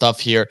ton of stuff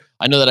here.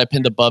 I know that I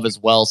pinned above as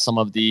well some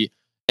of the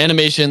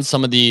animations,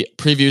 some of the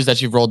previews that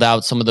you've rolled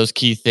out, some of those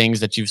key things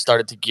that you've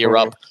started to gear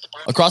up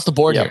across the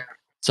board here.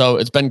 So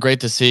it's been great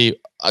to see.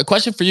 A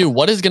question for you: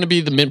 what is going to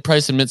be the mint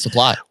price and mint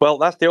supply? Well,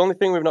 that's the only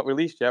thing we've not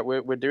released yet.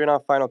 We're doing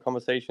our final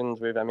conversations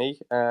with ME,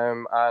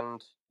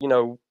 and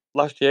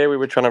last year we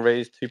were trying to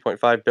raise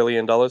 $2.5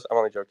 billion. I'm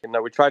only joking.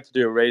 No, we tried to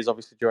do a raise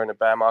obviously during the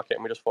bear market,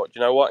 and we just thought, you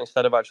know what?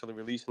 Instead of actually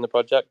releasing the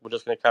project, we're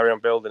just going to carry on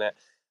building it.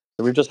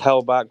 So we've just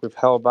held back. We've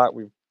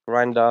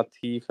grind our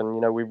teeth, and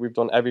we've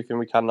done everything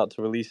we can not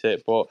to release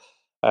it, but.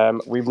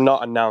 We've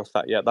not announced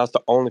that yet. That's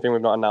the only thing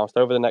we've not announced.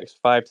 Over the next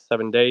 5 to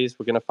 7 days,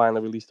 we're going to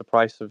finally release the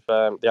price of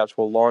the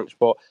actual launch.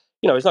 But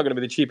it's not going to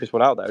be the cheapest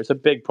one out there. It's a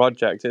big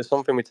project. It's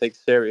something we take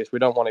serious. We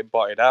don't want it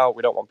botted out.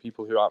 We don't want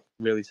people who aren't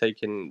really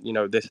taking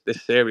this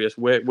serious.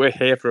 We're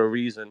here for a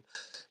reason.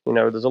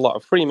 There's a lot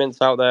of free mints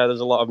out there.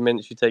 There's a lot of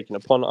mints you're taking a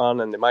punt on,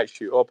 and they might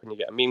shoot up, and you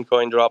get a meme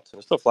coin dropped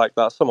and stuff like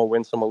that. Some will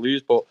win, some will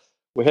lose, but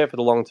we're here for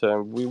the long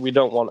term. We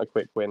don't want a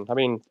quick win. I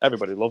mean,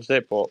 everybody loves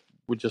it, but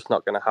we're just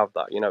not going to have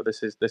that.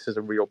 This is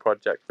a real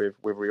project with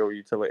real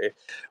utility,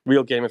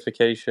 real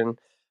gamification.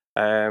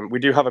 We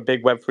do have a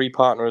big Web3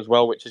 partner as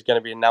well, which is going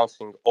to be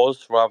announcing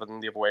us rather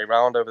than the other way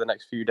around over the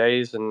next few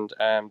days, and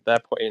they're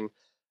putting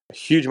a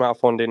huge amount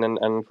of funding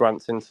and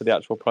grants into the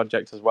actual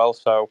project as well.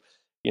 So,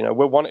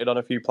 we're wanted on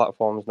a few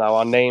platforms now.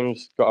 Our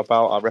names got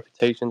about, our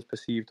reputations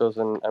perceived us,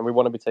 and we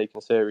want to be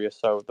taken serious.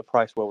 So the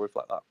price will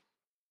reflect that.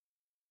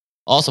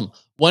 Awesome.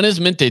 When is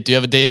mint date? Do you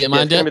have a date in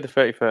mind yet? It's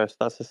going to be the 31st.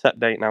 That's a set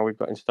date now we've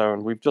got in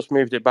stone. We've just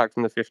moved it back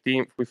from the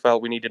 15th. We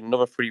felt we needed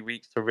another 3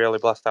 weeks to really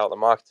blast out the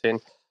marketing.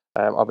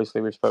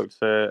 Obviously, we've spoke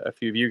to a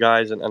few of you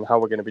guys and how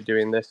we're going to be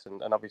doing this,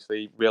 and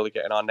obviously really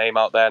getting our name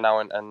out there now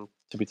and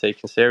to be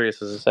taken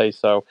serious, as I say.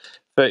 So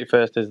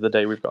 31st is the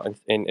day we've got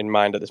in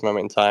mind at this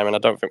moment in time, and I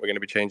don't think we're going to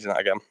be changing that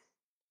again.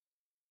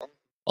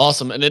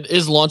 Awesome. And it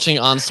is launching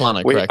on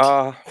Solana, correct? We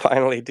are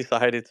finally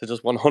decided to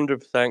just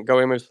 100% go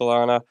in with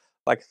Solana.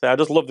 Like I say, I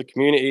just love the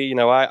community.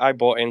 I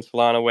bought in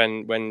Solana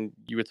when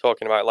you were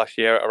talking about it last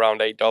year at around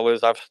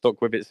 $8. I've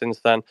stuck with it since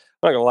then. I'm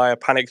not going to lie, I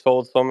panic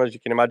sold some, as you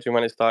can imagine,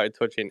 when it started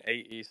touching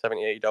 $80,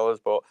 $70, $80,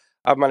 but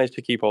I've managed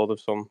to keep hold of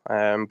some.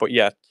 But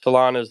yeah,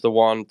 Solana's the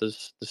one.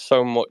 There's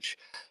so much.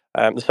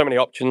 There's so many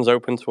options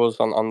open to us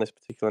on this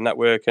particular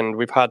network, and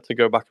we've had to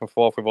go back and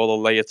forth with all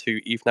the layer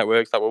 2 ETH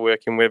networks that we're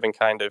working with and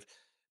kind of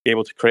be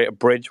able to create a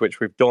bridge, which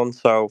we've done.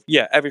 So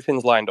yeah,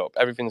 everything's lined up,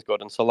 everything's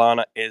good, and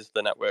Solana is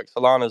the network.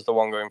 Solana is the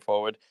one going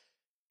forward.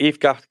 ETH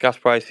gas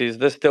prices,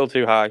 they're still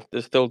too high.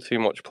 There's still too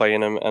much play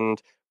in them,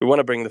 and we want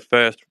to bring the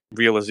first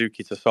real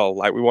Azuki to Sol.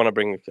 Like, we want to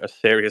bring a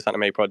serious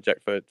anime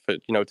project for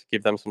to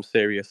give them some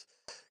serious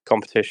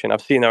competition.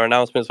 I've seen their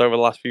announcements over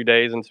the last few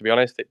days, and to be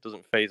honest, it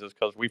doesn't phase us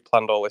because we've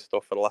planned all this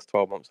stuff for the last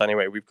 12 months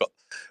anyway. We've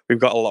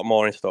got a lot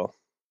more in store.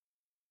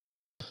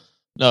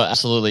 No,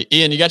 absolutely.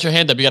 Ian, you got your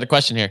hand up. You got a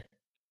question here.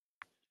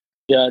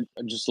 Yeah,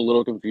 I'm just a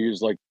little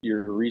confused. Like,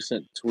 your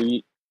recent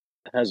tweet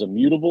has a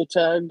mutable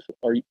tag.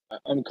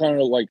 I'm kind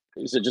of like,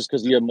 is it just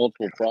because you have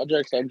multiple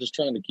projects? I'm just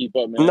trying to keep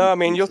up, man. No, I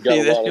mean, You you'll got see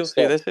a this. lot of You'll see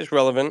stuff. this. It's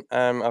relevant.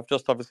 I've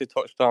just obviously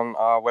touched on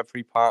our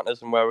Web3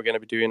 partners and where we're going to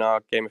be doing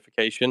our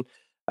gamification.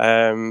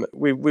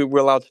 We're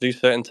allowed to do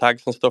certain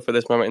tags and stuff at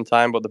this moment in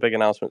time, but the big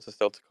announcements are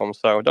still to come.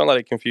 So don't let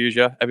it confuse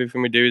you.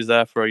 Everything we do is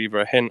there for either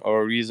a hint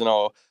or a reason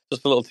or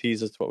just a little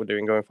teaser to what we're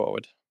doing going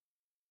forward.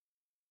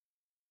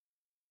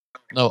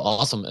 No,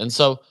 awesome. And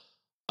so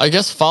I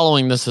guess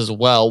following this as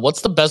well,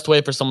 what's the best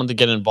way for someone to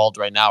get involved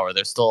right now? Are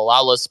there still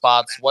allow list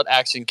spots? What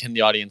action can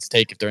the audience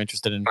take if they're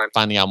interested in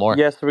finding out more?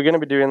 Yes, so we're going to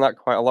be doing that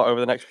quite a lot over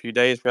the next few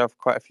days. We have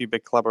quite a few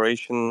big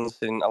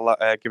collaborations in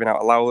giving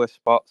out allow list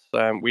spots.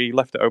 We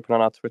left it open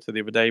on our Twitter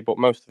the other day, but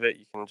most of it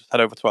you can just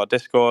head over to our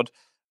Discord.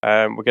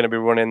 We're going to be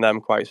running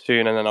them quite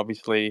soon, and then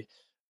obviously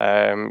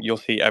you'll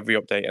see every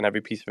update and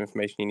every piece of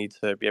information you need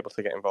to be able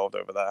to get involved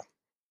over there.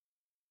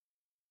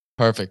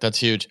 Perfect. That's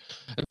huge.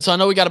 And so I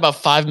know we got about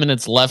 5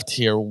 minutes left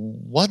here.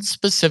 What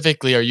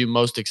specifically are you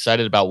most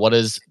excited about? What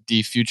does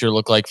the future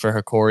look like for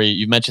Hikori?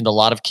 You mentioned a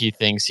lot of key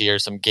things here,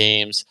 some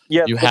games.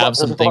 Yeah, You there's a lot- have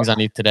some there's a things lot-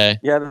 on ETH today.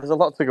 Yeah, there's a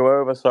lot to go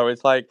over, so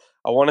it's like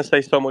I want to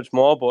say so much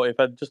more, but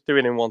if I just do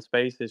it in one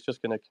space, it's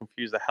just going to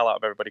confuse the hell out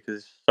of everybody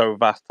because it's so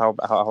vast how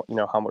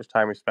much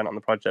time we spent on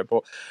the project.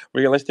 But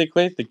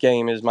realistically, the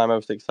game is my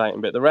most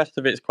exciting bit. The rest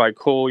of it's quite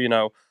cool,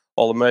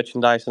 all the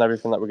merchandise and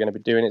everything that we're going to be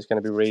doing. It's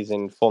going to be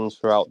raising funds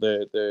throughout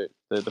the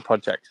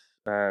project's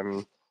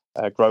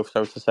growth,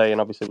 so to say,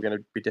 and obviously we're going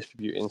to be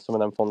distributing some of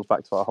them funds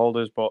back to our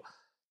holders. But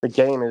the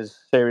game is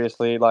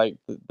seriously like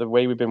the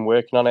way we've been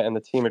working on it and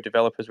the team of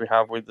developers we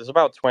have. There's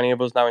about 20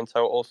 of us now in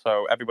total,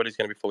 so everybody's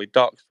going to be fully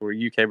doxed. We're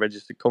a UK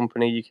registered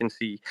company. You can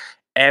see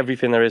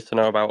everything there is to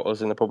know about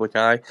us in the public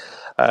eye.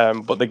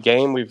 But the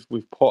game we've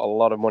put a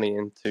lot of money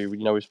into.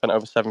 We've spent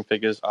over 7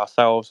 figures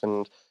ourselves,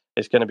 and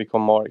it's going to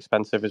become more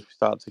expensive as we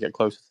start to get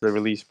closer to the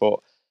release.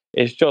 But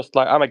it's just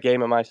like, I'm a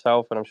gamer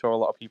myself, and I'm sure a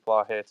lot of people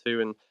are here too.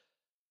 And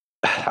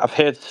I've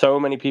heard so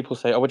many people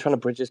say, "Oh, we're trying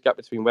to bridge this gap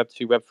between Web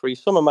 2, Web 3."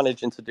 Some are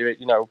managing to do it,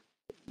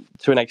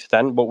 to an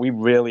extent, but we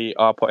really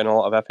are putting a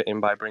lot of effort in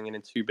by bringing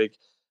in 2 big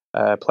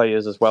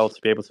players as well to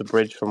be able to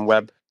bridge from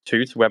Web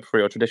 2 to Web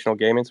 3 or traditional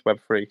gaming to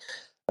Web 3.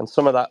 And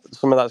some of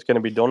that's going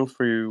to be done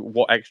through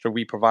what extra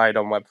we provide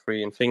on Web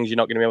 3 and things you're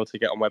not going to be able to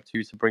get on Web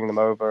 2 to bring them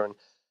over. And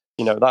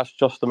that's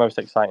just the most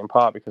exciting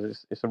part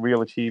because it's a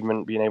real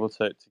achievement being able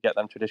to get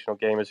them traditional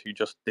gamers who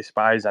just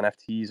despise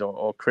NFTs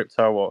or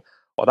crypto or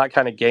that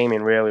kind of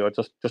gaming really, or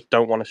just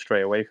don't want to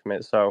stray away from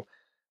it. So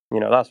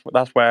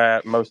that's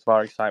where most of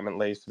our excitement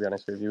lays, to be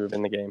honest with you,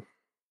 within the game.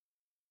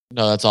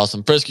 No, that's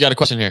awesome. Frisk, you got a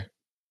question here.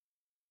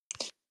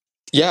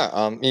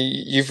 Yeah,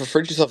 you've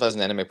referred to yourself as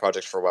an anime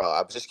project for a while.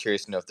 I was just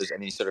curious to know if there's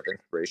any sort of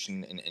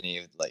inspiration in any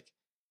of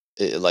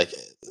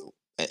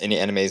any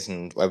animes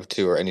in Web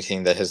 2 or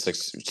anything that has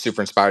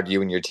super inspired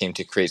you and your team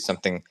to create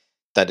something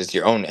that is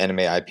your own anime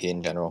IP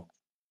in general.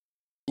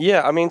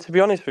 Yeah, I mean, to be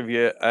honest with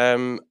you,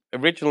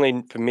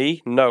 originally for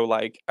me, no,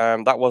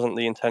 that wasn't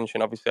the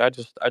intention. Obviously, I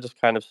just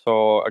kind of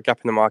saw a gap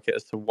in the market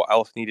as to what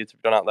else needed to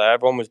be done out there.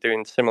 Everyone was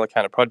doing similar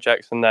kind of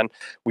projects, and then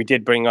we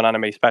did bring on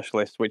anime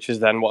specialists, which is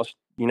then what's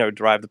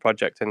drive the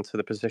project into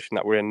the position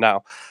that we're in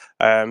now.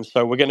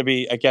 So we're going to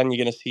be, again,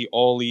 you're going to see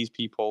all these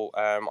people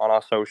on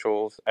our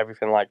socials,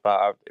 everything like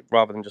that,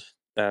 rather than just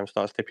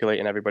start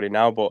stipulating everybody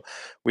now. But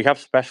we have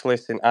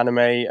specialists in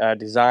anime,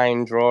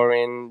 design,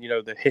 drawing,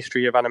 the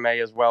history of anime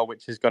as well,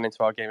 which has gone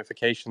into our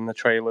gamification, the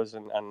trailers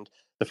and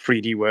the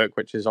 3D work,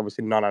 which is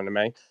obviously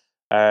non-anime.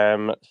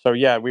 So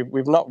yeah,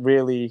 we've not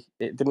really,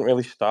 it didn't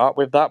really start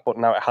with that, but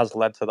now it has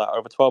led to that.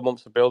 Over 12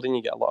 months of building,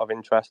 you get a lot of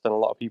interest and a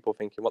lot of people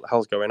thinking, what the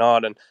hell's going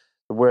on? And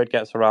the word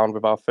gets around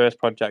with our first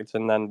project,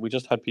 and then we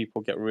just had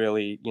people get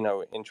really,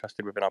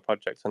 interested within our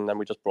projects, and then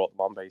we just brought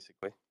them on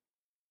basically.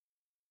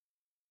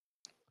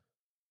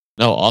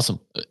 No,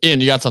 awesome.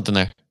 Ian, you got something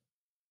there.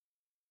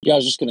 Yeah, I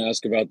was just going to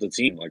ask about the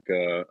team. Like,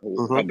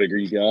 how big are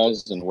you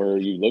guys, and where are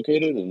you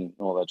located, and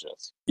all that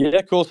jazz?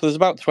 Yeah, cool. So there's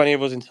about 20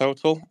 of us in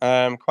total.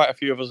 Quite a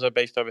few of us are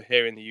based over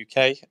here in the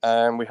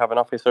UK. We have an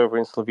office over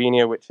in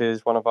Slovenia, which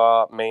is one of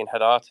our main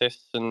head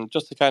artists. And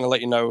just to kind of let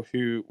you know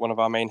who one of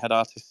our main head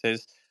artists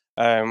is,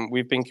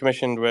 we've been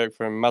commissioned work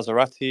from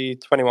Maserati,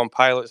 21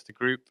 Pilots, the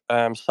group,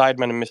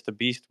 Sidemen and Mr.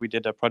 Beast. We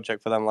did a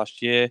project for them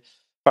last year.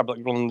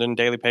 Fabric London,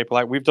 Daily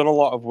Paper. We've done a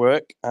lot of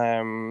work.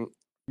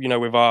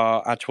 With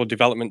our actual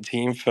development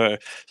team for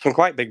some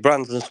quite big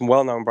brands and some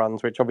well-known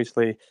brands, which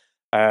obviously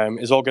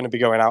is all going to be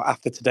going out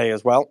after today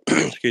as well.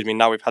 Excuse me.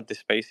 Now we've had this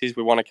Spaces,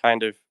 we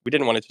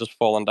didn't want it to just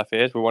fall on deaf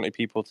ears. We wanted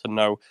people to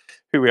know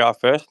who we are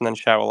first, and then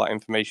share all that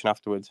information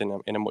afterwards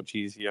in a much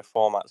easier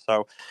format.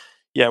 So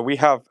yeah, we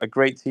have a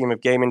great team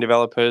of gaming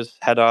developers,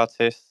 head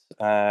artists,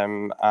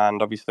 and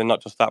obviously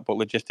not just that, but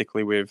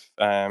logistically with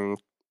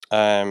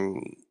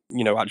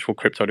actual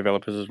crypto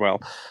developers as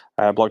well,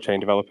 blockchain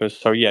developers.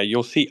 So yeah,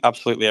 you'll see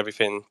absolutely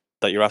everything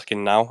that you're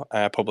asking now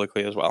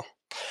publicly as well.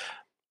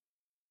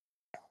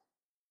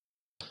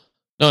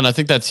 No, and I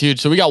think that's huge.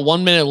 So we got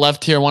 1 minute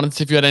left here. I wanted to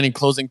see if you had any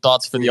closing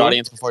thoughts for the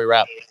audience before we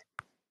wrap.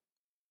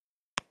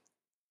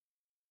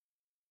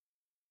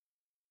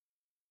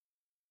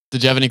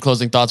 Did you have any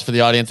closing thoughts for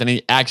the audience?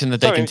 Any action that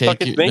they can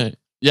take?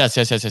 Yes.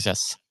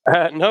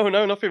 No,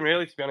 nothing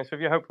really, to be honest with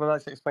you. Hopefully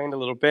that's explained a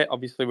little bit.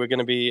 Obviously, we're going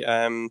to be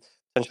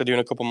potentially doing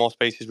a couple more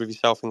Spaces with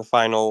yourself in the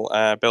final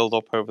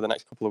build-up over the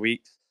next couple of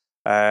weeks,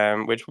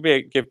 which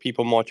will give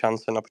people more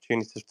chance and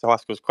opportunities to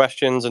ask us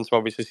questions and to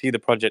obviously see the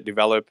project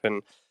develop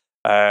and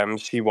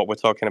see what we're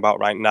talking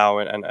about right now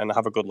and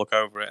have a good look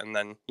over it. And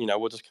then,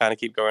 we'll just kind of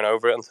keep going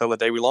over it until the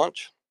day we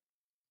launch.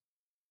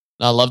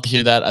 I love to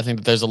hear that. I think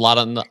that there's a lot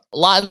in the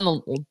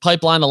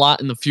pipeline, a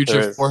lot in the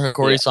future for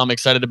Hikori. Yeah. So I'm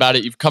excited about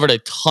it. You've covered a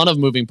ton of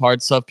moving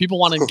parts. So if people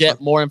want to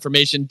get more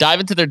information, dive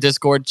into their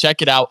Discord,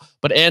 check it out.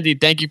 But Andy,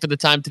 thank you for the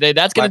time today.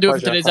 That's going to do it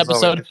for today's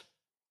episode.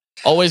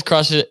 Always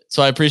crush it.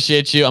 So I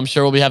appreciate you. I'm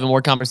sure we'll be having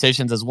more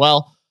conversations as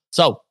well.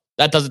 So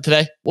that does it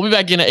today. We'll be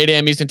back in at 8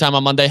 a.m. Eastern time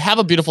on Monday. Have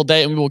a beautiful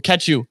day, and we will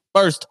catch you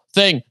first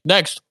thing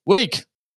next week.